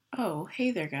Oh, hey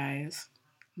there, guys.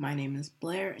 My name is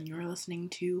Blair, and you're listening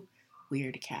to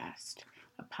Weirdcast,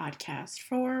 a podcast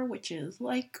for witches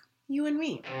like you and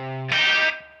me.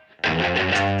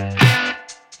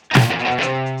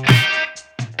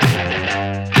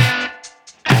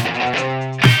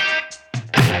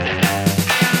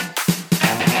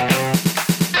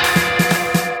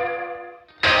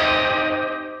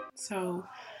 So,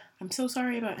 I'm so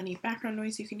sorry about any background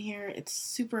noise you can hear. It's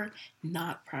super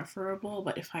not preferable,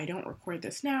 but if I don't record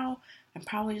this now, I'm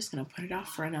probably just gonna put it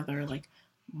off for another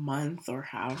month or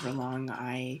however long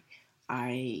I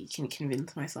can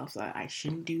convince myself that I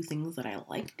shouldn't do things that I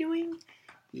like doing.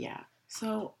 Yeah.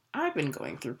 So I've been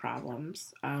going through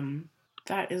problems.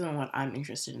 That isn't what I'm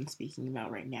interested in speaking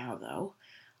about right now, though.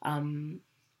 Um,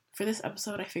 for this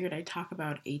episode, I figured I'd talk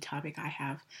about a topic I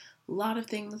have a lot of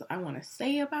things I want to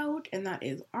say about, and that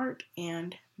is art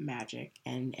and magic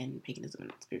and paganism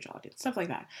and spirituality and stuff like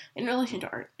that in relation to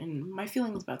art and my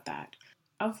feelings about that,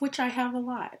 of which I have a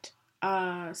lot.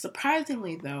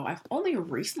 Surprisingly, though, I've only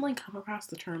recently come across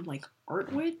the term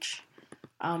art witch,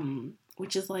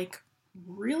 which is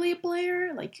really,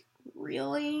 Blair,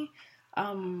 really.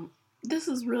 Um, this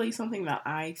is really something that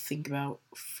I think about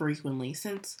frequently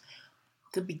since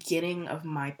the beginning of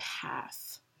my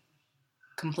path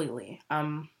completely.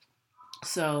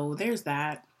 So there's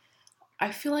that.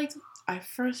 I feel like I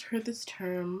first heard this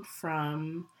term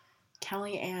from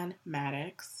Kellyanne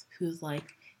Maddox, who's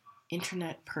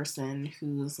internet person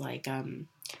who's really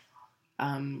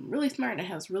smart and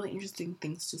has really interesting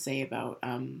things to say about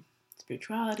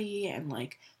spirituality and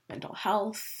mental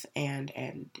health and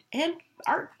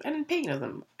art and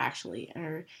paganism actually.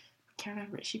 Or I can't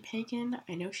remember, is she pagan?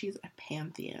 I know she's a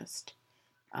pantheist.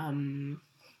 And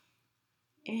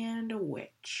a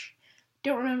witch.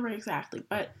 Don't remember exactly,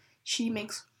 but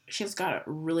she's got a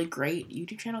really great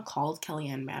YouTube channel called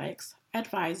Kellyanne Maddox. I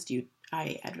advise you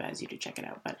to check it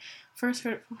out. But first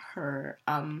heard from her.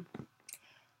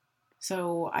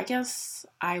 So I guess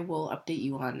I will update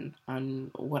you on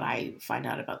what I find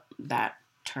out about that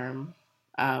term,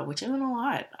 which isn't a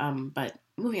lot. But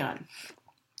moving on.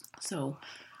 So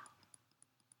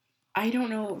I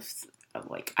don't know if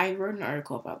I wrote an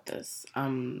article about this I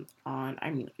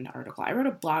wrote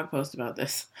a blog post about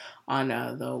this on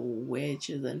the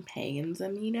witches and pagans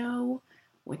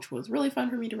which was really fun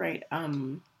for me to write.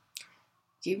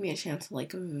 Gave me a chance to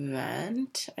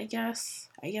vent, I guess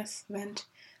vent.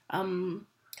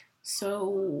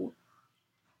 So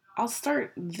I'll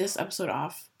start this episode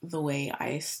off the way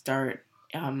I start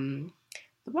the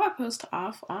blog post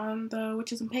off on the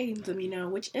witches and pagans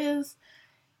which is,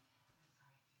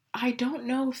 I don't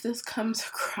know if this comes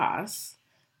across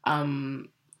in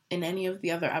any of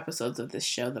the other episodes of this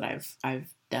show that I've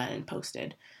done and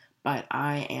posted, but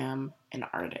I am an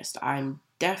artist. I'm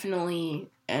definitely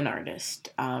an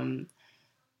artist. I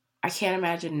can't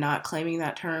imagine not claiming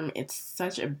that term. It's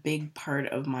such a big part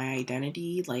of my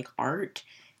identity, art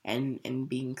and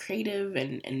being creative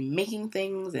and making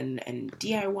things and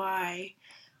DIY.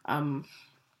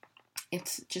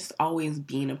 It's just always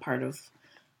been a part of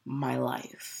my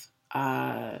life.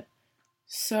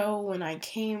 So when I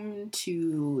came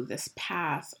to this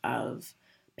path of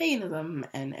paganism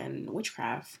and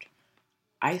witchcraft,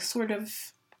 I sort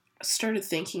of started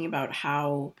thinking about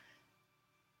how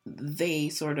they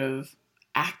sort of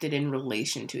acted in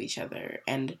relation to each other.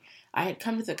 And I had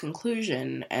come to the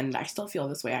conclusion, and I still feel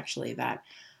this way actually, that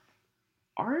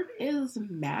art is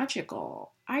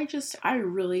magical. I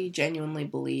really genuinely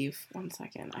believe, one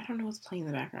second, I don't know what's playing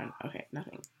in the background. Okay,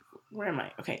 nothing. Where am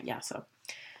I? Okay, yeah, so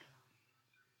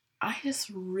I just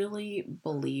really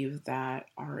believe that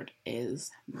art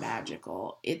is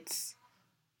magical. It's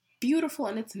beautiful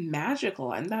and it's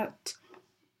magical, and that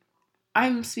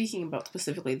I'm speaking about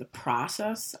specifically the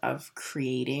process of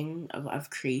creating, of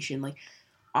creation.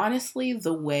 Honestly,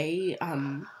 the way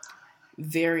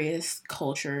various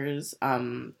cultures,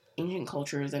 ancient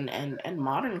cultures and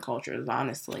modern cultures,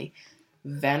 honestly,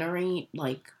 venerate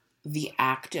the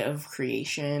act of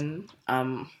creation.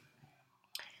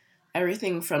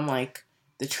 Everything from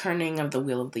the turning of the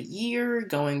wheel of the year,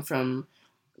 going from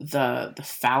the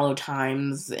fallow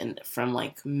times and from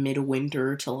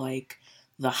midwinter to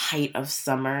the height of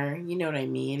summer, you know what I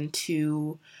mean,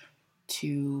 to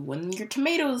when your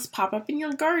tomatoes pop up in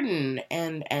your garden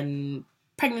and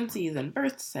pregnancies and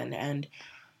births and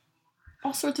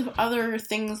all sorts of other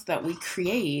things that we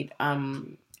create.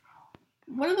 One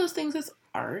of those things is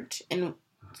art, and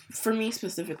for me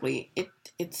specifically,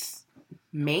 it's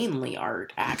mainly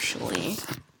art actually,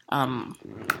 and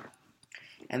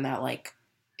that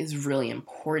is really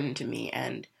important to me.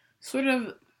 And sort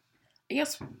of, I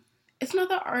guess it's not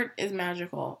that art is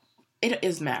magical, it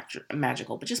is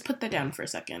magical, but just put that down for a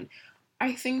second.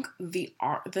 I think the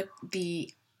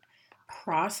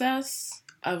process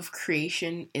of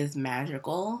creation is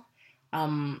magical,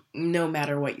 no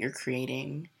matter what you're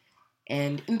creating.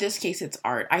 And in this case, it's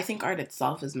art. I think art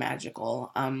itself is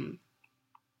magical.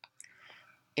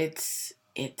 It's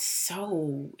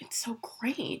so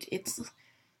great. It's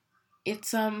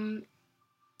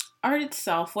art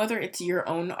itself, whether it's your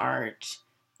own art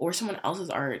or someone else's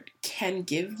art, can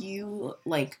give you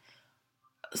like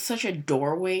such a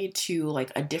doorway to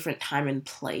like a different time and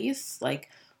place. Like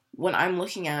when I'm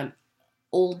looking at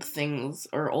old things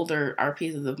or older art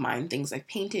pieces of mine, things I've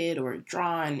painted or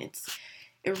drawn, it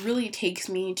really takes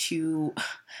me to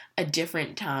a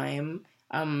different time.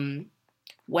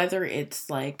 Whether it's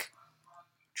like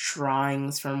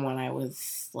drawings from when I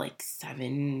was like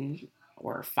 7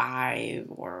 or 5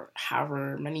 or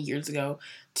however many years ago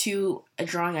to a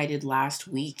drawing I did last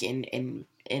week in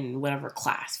whatever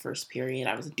class, first period,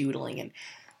 I was doodling, and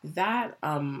that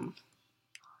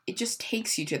it just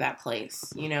takes you to that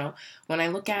place. When I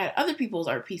look at other people's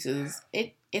art pieces,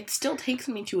 it still takes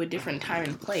me to a different time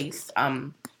and place.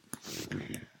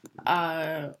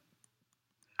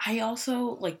 I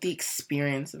also like the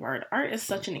experience of art. Art is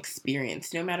such an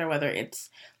experience, no matter whether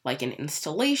it's like an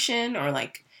installation or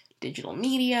like digital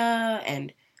media.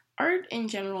 And art in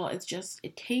general, it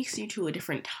takes you to a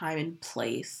different time and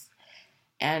place.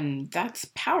 And that's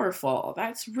powerful.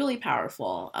 That's really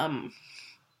powerful. Uh,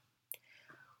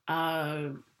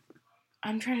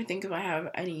 I'm trying to think if I have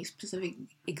any specific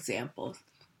examples.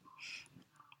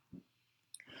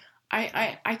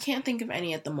 I can't think of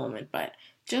any at the moment, but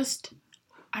just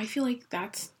I feel like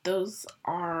those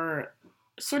are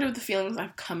sort of the feelings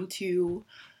I've come to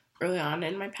early on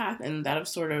in my path, and that have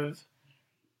sort of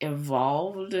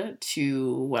evolved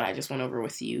to what I just went over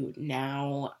with you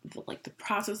now. The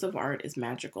process of art is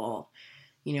magical.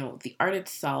 The art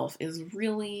itself is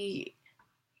really,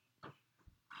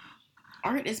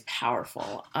 art is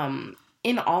powerful.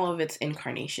 In all of its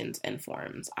incarnations and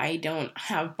forms. I don't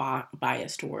have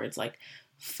bias towards like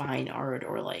fine art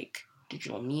or like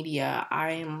digital media.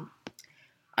 I'm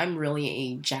really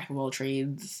a jack of all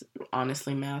trades,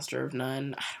 honestly, master of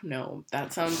none. I don't know.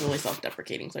 That sounds really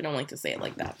self-deprecating, so I don't like to say it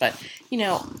like that. But,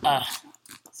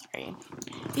 sorry.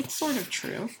 It's sort of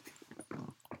true.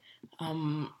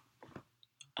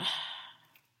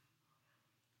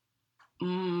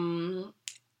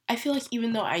 I feel like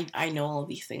even though I know all of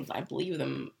these things, I believe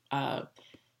them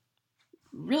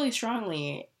really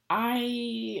strongly,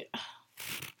 I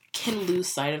can lose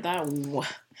sight of that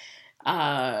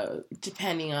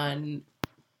depending on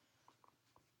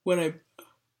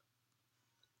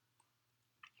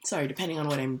depending on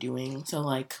what I'm doing. So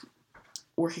like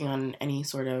working on any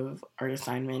sort of art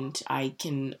assignment, I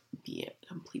can be a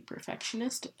complete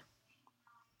perfectionist.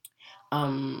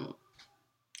 And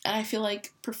I feel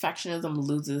like perfectionism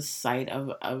loses sight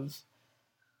of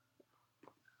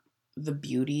the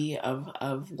beauty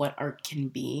of what art can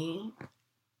be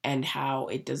and how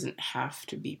it doesn't have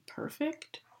to be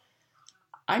perfect.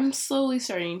 I'm slowly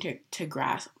starting to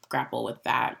grapple with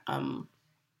that.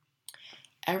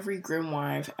 Every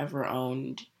grimoire I've ever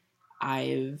owned,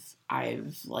 I've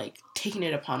like taken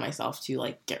it upon myself to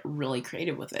like get really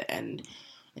creative with it and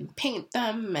paint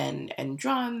them and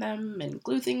draw on them and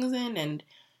glue things in, and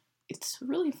it's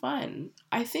really fun.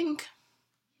 I think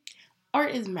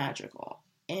art is magical,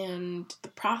 and the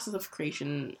process of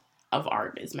creation of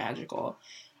art is magical.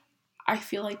 I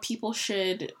feel like people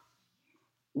should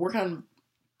work on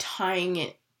tying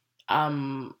it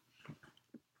a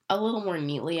little more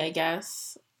neatly, I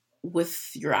guess,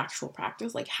 with your actual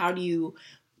practice. Like, how do you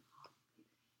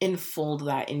enfold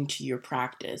that into your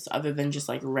practice other than just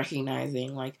like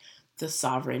recognizing like the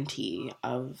sovereignty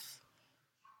of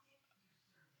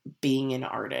being an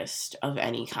artist of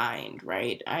any kind,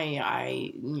 right?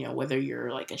 Whether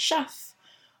you're like a chef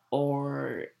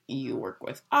or you work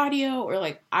with audio, or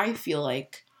like, I feel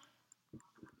like,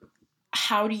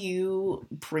 how do you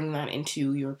bring that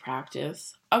into your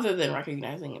practice other than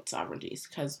recognizing its sovereignties?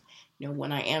 Because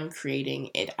when I am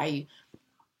creating it, I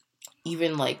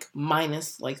even like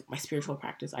minus like my spiritual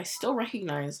practice, I still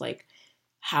recognize like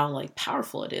how like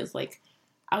powerful it is. Like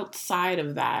outside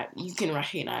of that, you can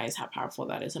recognize how powerful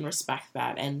that is and respect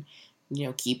that, and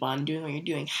keep on doing what you're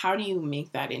doing. How do you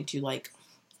make that into like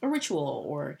a ritual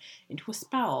or into a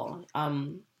spell?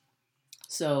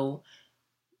 So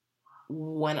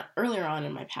when earlier on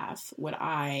in my path, what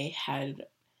I had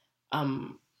a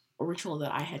ritual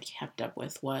that I had kept up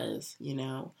with was,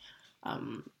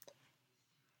 um,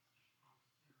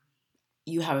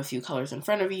 you have a few colors in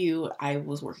front of you. I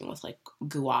was working with like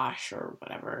gouache or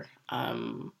whatever.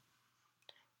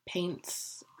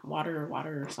 paints,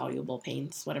 water soluble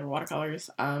paints, whatever, watercolors.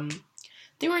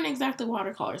 They weren't exactly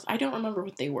watercolors. I don't remember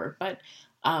what they were, but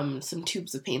some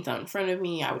tubes of paints out in front of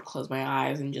me. I would close my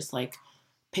eyes and just like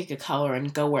pick a color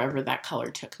and go wherever that color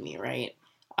took me, right?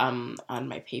 On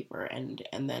my paper, and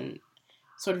then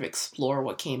sort of explore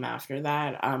what came after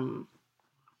that.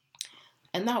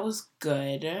 And that was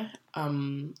good.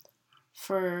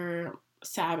 For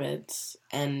Sabbats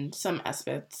and some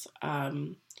Esbats.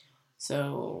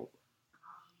 So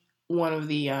one of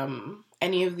the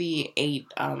any of the 8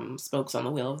 spokes on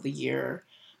the wheel of the year,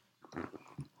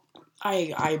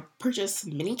 I purchase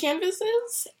mini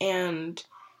canvases, and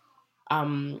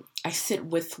I sit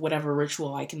with whatever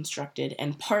ritual I constructed,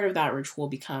 and part of that ritual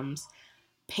becomes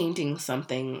painting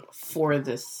something for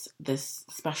this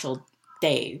special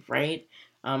day, right?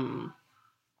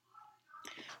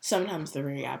 Sometimes they're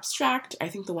very abstract. I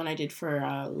think the one I did for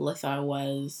Litha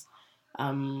was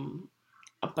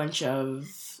a bunch of,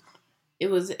 it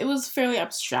was fairly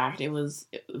abstract. It was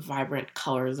vibrant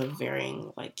colors of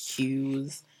varying like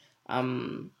hues. I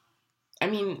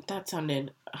mean, that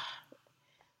sounded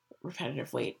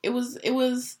repetitive. Wait, it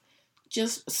was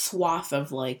just swath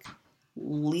of like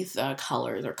Litha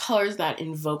colors, or colors that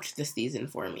invoked the season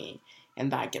for me,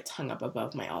 and that gets hung up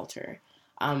above my altar.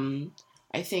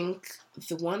 I think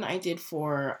the one I did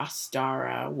for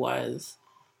Astara was,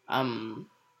 or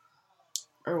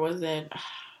was it?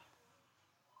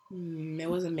 It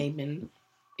was a Maven.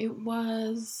 It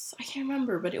was, I can't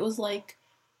remember, but it was like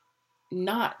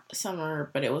not summer,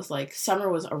 but it was like summer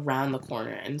was around the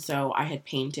corner, and so I had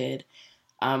painted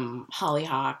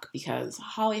Hollyhock, because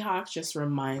Hollyhock just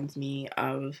reminds me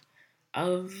of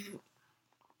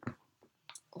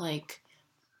like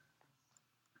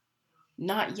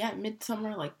not yet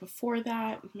midsummer, like before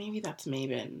that. Maybe that's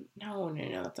Maven. No,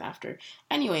 that's after.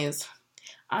 Anyways,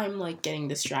 I'm like getting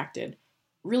distracted.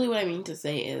 Really, what I mean to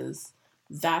say is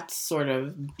that's sort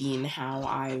of been how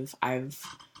I've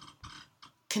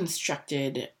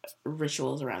constructed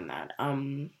rituals around that.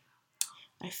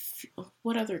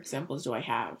 What other examples do I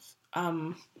have?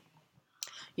 Kumon,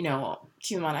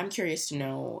 I'm curious to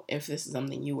know if this is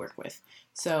something you work with.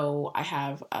 So I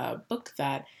have a book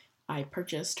that I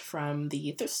purchased from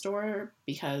the thrift store,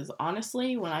 because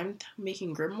honestly, when I'm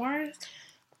making grimoires,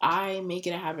 I make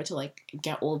it a habit to like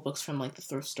get old books from like the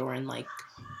thrift store and like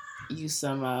use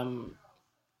some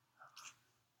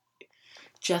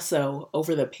gesso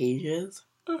over the pages.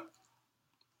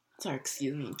 Sorry,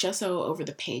 excuse me. Gesso over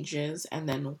the pages and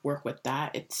then work with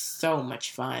that. It's so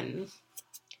much fun.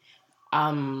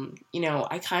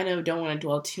 I kind of don't want to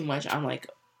dwell too much on like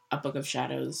a Book of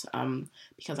Shadows,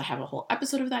 because I have a whole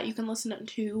episode of that you can listen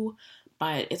to,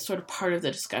 but it's sort of part of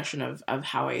the discussion of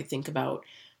how I think about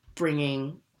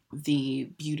bringing the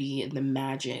beauty and the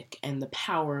magic and the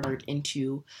power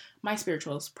into my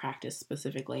spirituals practice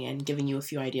specifically, and giving you a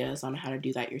few ideas on how to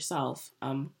do that yourself.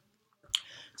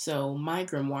 So my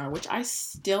grimoire, which I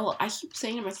keep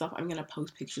saying to myself, I'm going to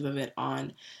post pictures of it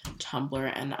on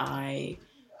Tumblr, and I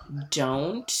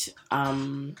don't.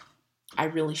 I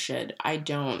really should. I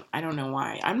don't know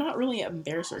why. I'm not really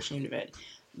embarrassed or ashamed of it.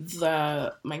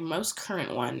 My most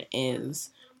current one is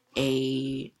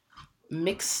a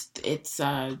it's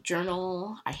a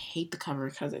journal. I hate the cover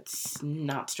because it's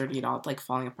not sturdy at all. It's like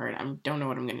falling apart. I don't know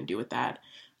what I'm going to do with that.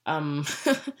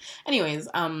 Anyways,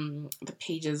 the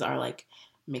pages are like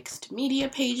mixed media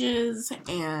pages,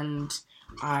 and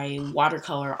I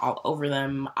watercolor all over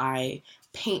them. I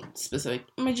paint specific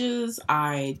images.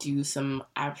 I do some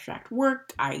abstract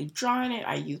work. I draw in it.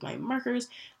 I use my markers.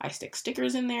 I stick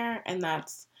stickers in there, and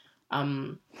that's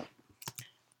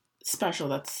special.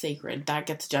 That's sacred. That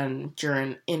gets done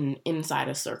inside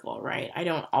a circle, right? I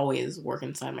don't always work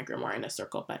inside my grimoire in a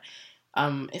circle, but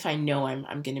if I know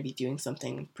I'm going to be doing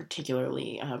something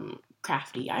particularly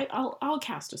crafty, I'll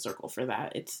cast a circle for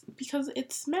that. It's because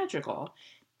it's magical.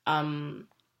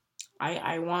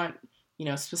 I want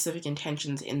specific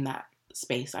intentions in that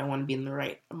space. I want to be in the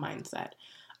right mindset.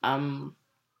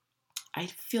 I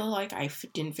feel like I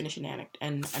didn't finish an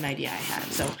idea I had.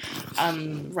 So,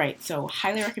 right. So,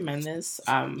 highly recommend this.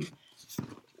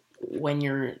 When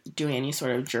you're doing any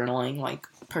sort of journaling, like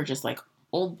purchase like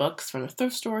old books from the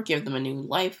thrift store, give them a new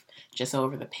life, just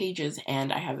over the pages.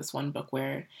 And I have this one book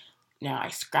where now I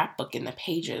scrapbook in the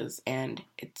pages, and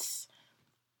it's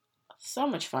so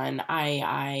much fun.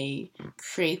 I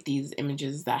create these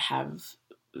images that have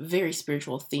very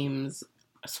spiritual themes,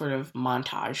 sort of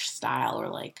montage style or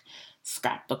like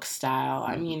scrapbook style.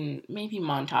 I mean, maybe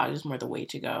montage is more the way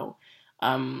to go.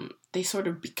 They sort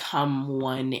of become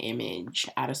one image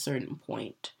at a certain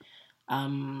point.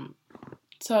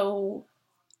 So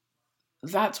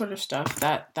that sort of stuff,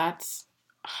 that's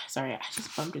sorry, I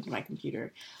just bumped into my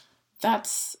computer.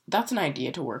 That's an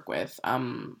idea to work with.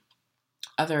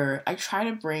 I try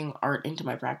to bring art into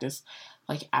my practice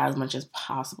like as much as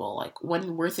possible. Like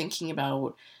when we're thinking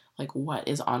about like what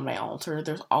is on my altar,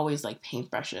 there's always like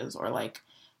paintbrushes or like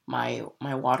my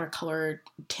watercolor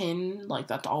tin, like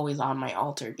that's always on my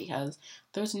altar because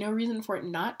there's no reason for it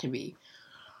not to be.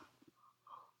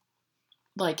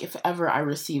 Like if ever I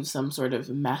receive some sort of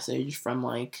message from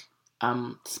like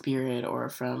spirit or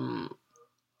from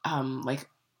like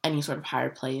any sort of higher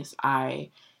place, I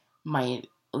might,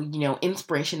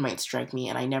 inspiration might strike me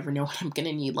and I never know what I'm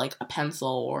gonna need, like a pencil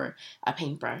or a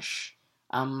paintbrush,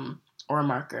 or a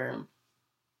marker.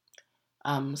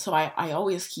 So I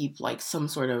always keep like some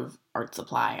sort of art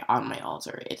supply on my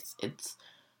altar. It's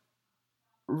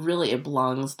really, it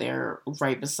belongs there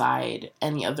right beside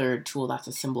any other tool that's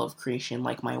a symbol of creation,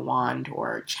 like my wand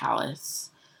or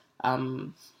chalice.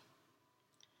 Um,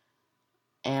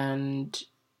 and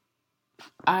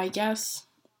I guess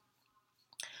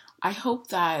I hope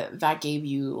that that gave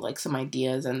you like some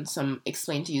ideas and some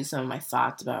explained to you some of my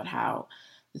thoughts about how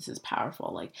this is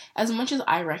powerful. Like as much as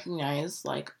I recognize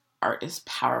like art is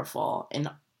powerful in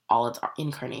all its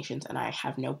incarnations and I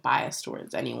have no bias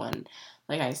towards anyone.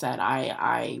 Like I said,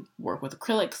 I work with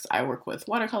acrylics, I work with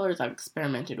watercolors, I've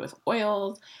experimented with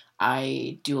oils,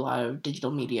 I do a lot of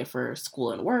digital media for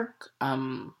school and work.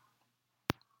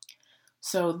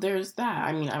 So there's that.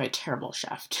 I mean, I'm a terrible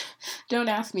chef. Don't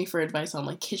ask me for advice on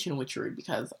like kitchen witchery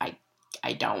because I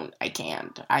don't. I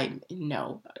can't. I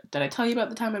no. Did I tell you about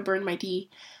the time I burned my tea?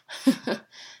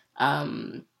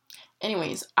 um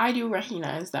anyways, I do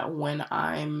recognize that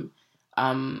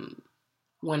um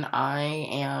when I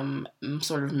am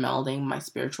sort of melding my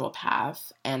spiritual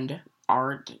path and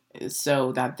art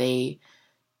so that they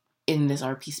in this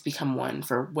art piece become one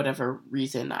for whatever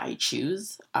reason I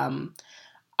choose.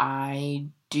 I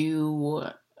do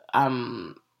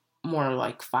um more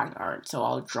like fine art, so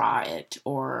I'll draw it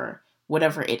or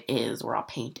whatever it is, or I'll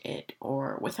paint it,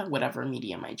 or with whatever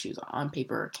medium I choose on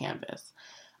paper or canvas,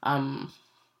 um,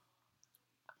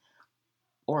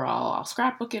 or I'll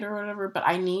scrapbook it or whatever. But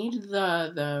I need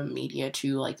the media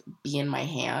to like be in my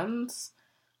hands.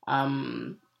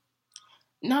 Um,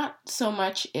 Not so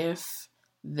much if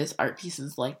this art piece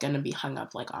is like gonna be hung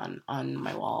up like on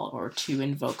my wall or to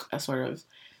invoke a sort of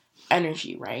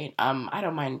energy, right? I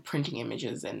don't mind printing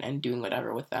images and doing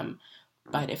whatever with them.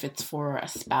 But if it's for a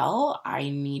spell, I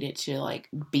need it to like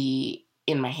be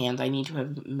in my hands. I need to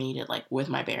have made it like with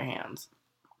my bare hands.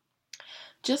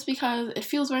 Just because it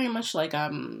feels very much like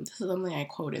this is something I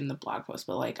quote in the blog post,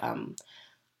 but like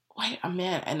wait a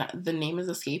man, and the name is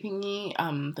escaping me.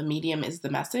 The medium is the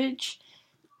message.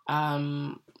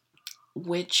 Um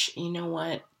which, you know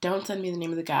what? Don't send me the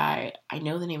name of the guy. I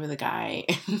know the name of the guy.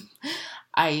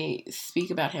 I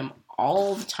speak about him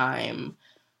all the time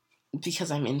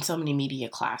because I'm in so many media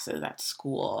classes at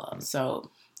school. So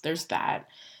there's that.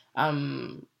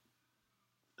 Um,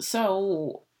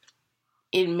 so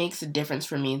it makes a difference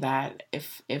for me that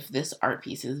if this art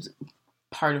piece is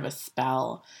part of a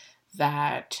spell,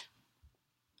 that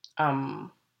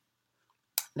um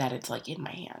that it's like in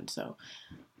my hand. So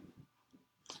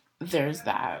there's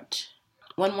that.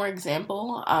 One more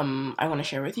example I want to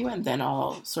share with you, and then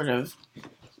I'll sort of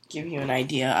give you an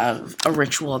idea of a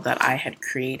ritual that I had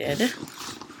created.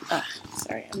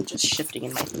 Sorry, I'm just shifting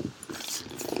in my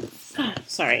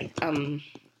sorry.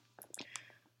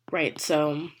 Right,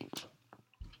 so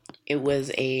it was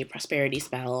a prosperity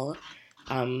spell,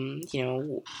 you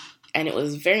know, and it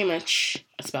was very much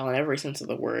a spell in every sense of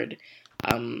the word.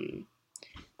 Um,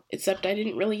 Except I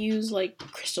didn't really use like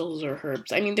crystals or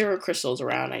herbs. I mean, there were crystals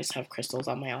around. I just have crystals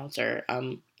on my altar.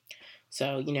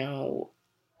 So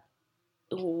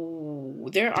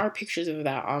there are pictures of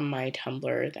that on my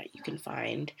Tumblr that you can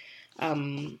find.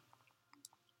 Um,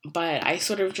 but I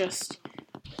sort of just,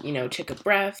 took a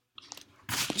breath.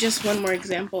 Just one more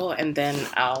example, and then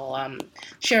I'll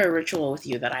share a ritual with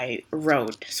you that I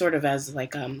wrote, sort of as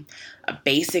like a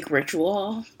basic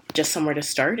ritual, just somewhere to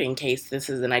start in case this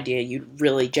is an idea you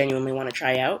really genuinely want to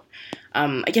try out.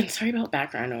 Again, sorry about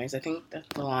background noise. I think that's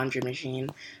the laundry machine.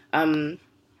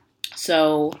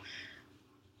 So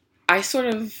I sort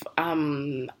of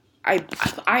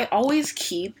I always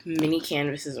keep mini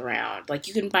canvases around. Like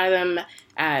you can buy them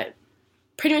at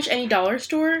pretty much any dollar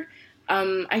store.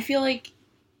 I feel like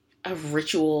a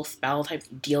ritual spell type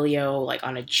dealio, like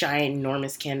on a giant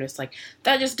enormous canvas, like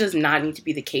that just does not need to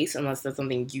be the case unless that's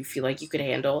something you feel like you could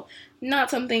handle. Not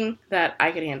something that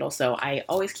I could handle. So I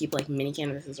always keep like mini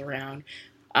canvases around.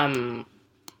 Um,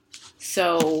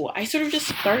 So I sort of just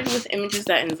started with images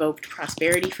that invoked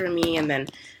prosperity for me, and then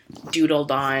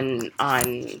doodled on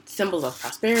symbols of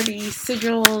prosperity,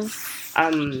 sigils,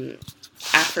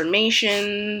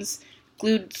 affirmations,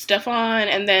 glued stuff on,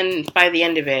 and then by the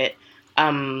end of it,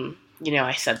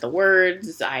 I said the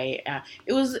words.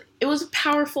 It was a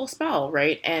powerful spell,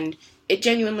 right? And it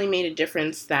genuinely made a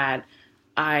difference that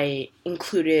I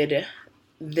included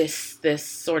this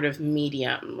sort of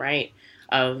medium, right,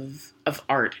 of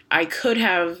art. I could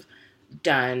have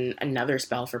done another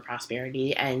spell for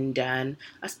prosperity and done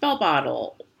a spell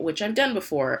bottle, which I've done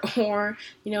before, or,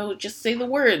 just say the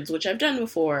words, which I've done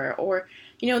before, or,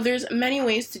 there's many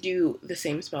ways to do the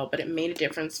same spell, but it made a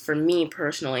difference for me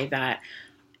personally that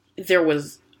there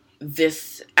was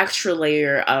this extra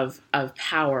layer of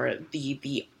power,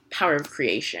 the power of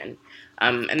creation.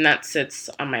 And that sits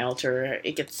on my altar.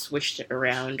 It gets switched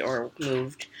around or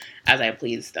moved as I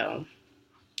please, though.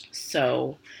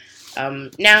 So,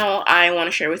 now I want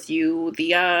to share with you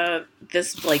the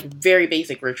this like very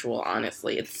basic ritual.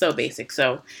 Honestly, it's so basic.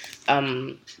 So,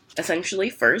 essentially,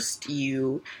 first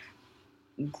you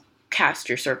cast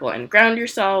your circle and ground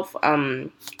yourself.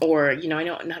 Or I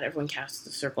know not everyone casts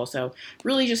the circle, so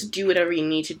really just do whatever you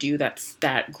need to do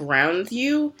that grounds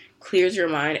you, clears your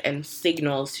mind, and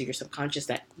signals to your subconscious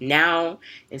that now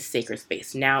is sacred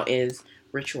space. Now is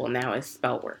ritual. Now is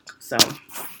spell work. So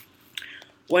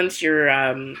once you're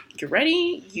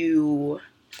ready, you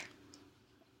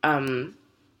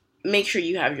make sure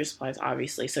you have your supplies,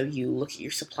 obviously. So you look at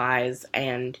your supplies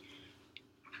and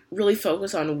really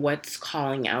focus on what's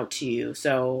calling out to you.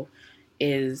 So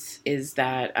is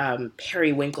that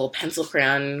periwinkle pencil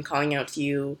crayon calling out to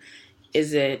you?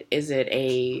 Is it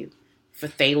a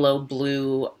phthalo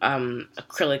blue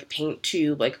acrylic paint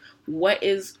tube? Like, what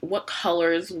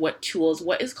colors, what tools,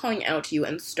 what is calling out to you?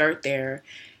 And start there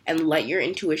and let your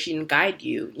intuition guide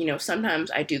you.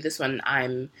 Sometimes I do this when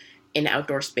I'm in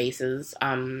outdoor spaces.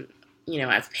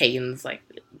 As pagans, like,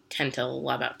 tend to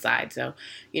love outside. So,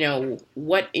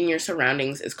 what in your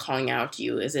surroundings is calling out to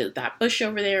you? Is it that bush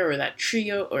over there, or that tree,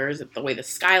 or is it the way the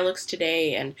sky looks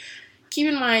today? And keep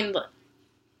in mind,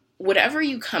 whatever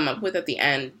you come up with at the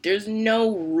end, there's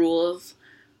no rules.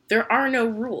 There are no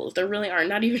rules. There really are.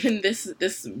 Not even in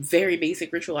this very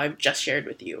basic ritual I've just shared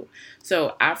with you.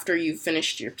 So after you've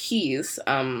finished your keys,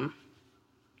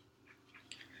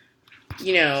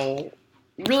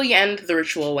 really end the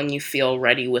ritual when you feel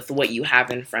ready with what you have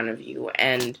in front of you.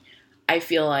 And I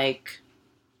feel like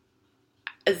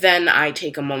then I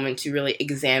take a moment to really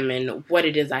examine what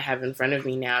it is I have in front of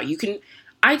me now.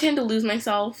 I tend to lose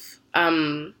myself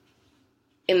in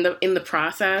the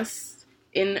process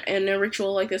in a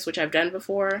ritual like this, which I've done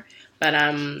before. But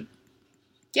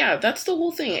yeah, that's the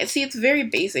whole thing. See, it's very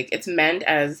basic. It's meant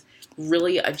as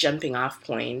really a jumping off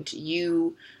point.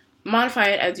 You modify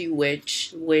it as you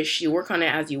wish. You work on it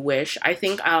as you wish. I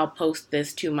think I'll post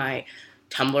this to my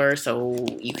Tumblr so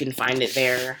you can find it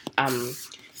there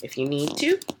if you need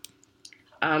to.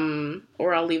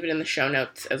 Or I'll leave it in the show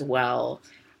notes as well.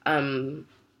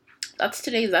 That's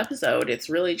today's episode. It's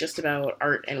really just about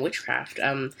art and witchcraft.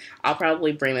 I'll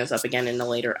probably bring this up again in a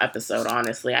later episode,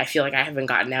 honestly. I feel like I haven't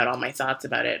gotten out all my thoughts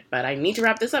about it, but I need to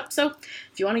wrap this up. So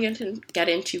if you want to get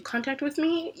into contact with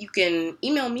me, you can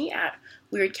email me at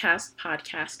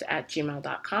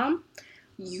weirdcastpodcast@gmail.com.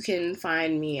 You can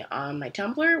find me on my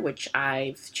Tumblr, which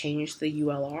I've changed the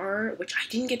ULR, which I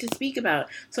didn't get to speak about.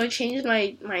 So I changed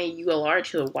my ULR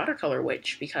to a watercolor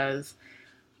witch because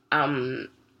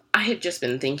I had just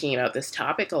been thinking about this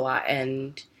topic a lot,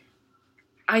 and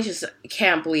I just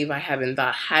can't believe I hadn't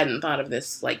thought of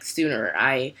this like sooner.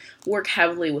 I work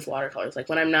heavily with watercolors. Like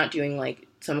when I'm not doing like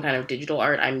some kind of digital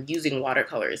art, I'm using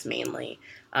watercolors mainly.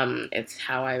 It's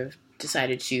how I've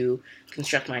decided to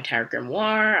construct my entire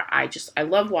grimoire. I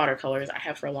love watercolors. I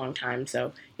have for a long time.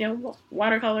 So,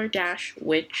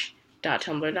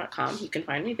 watercolor-witch.tumblr.com. You can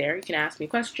find me there. You can ask me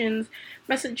questions,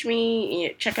 message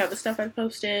me, check out the stuff I've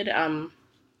posted.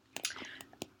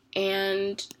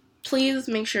 And please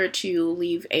make sure to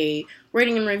leave a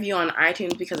rating and review on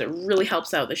iTunes because it really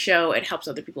helps out the show. It helps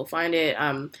other people find it.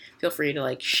 Feel free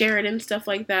to share it and stuff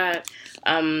like that.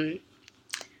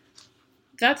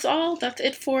 That's all. That's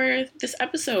it for this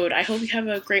episode. I hope you have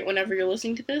a great whenever you're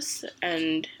listening to this.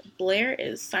 And Blair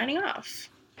is signing off.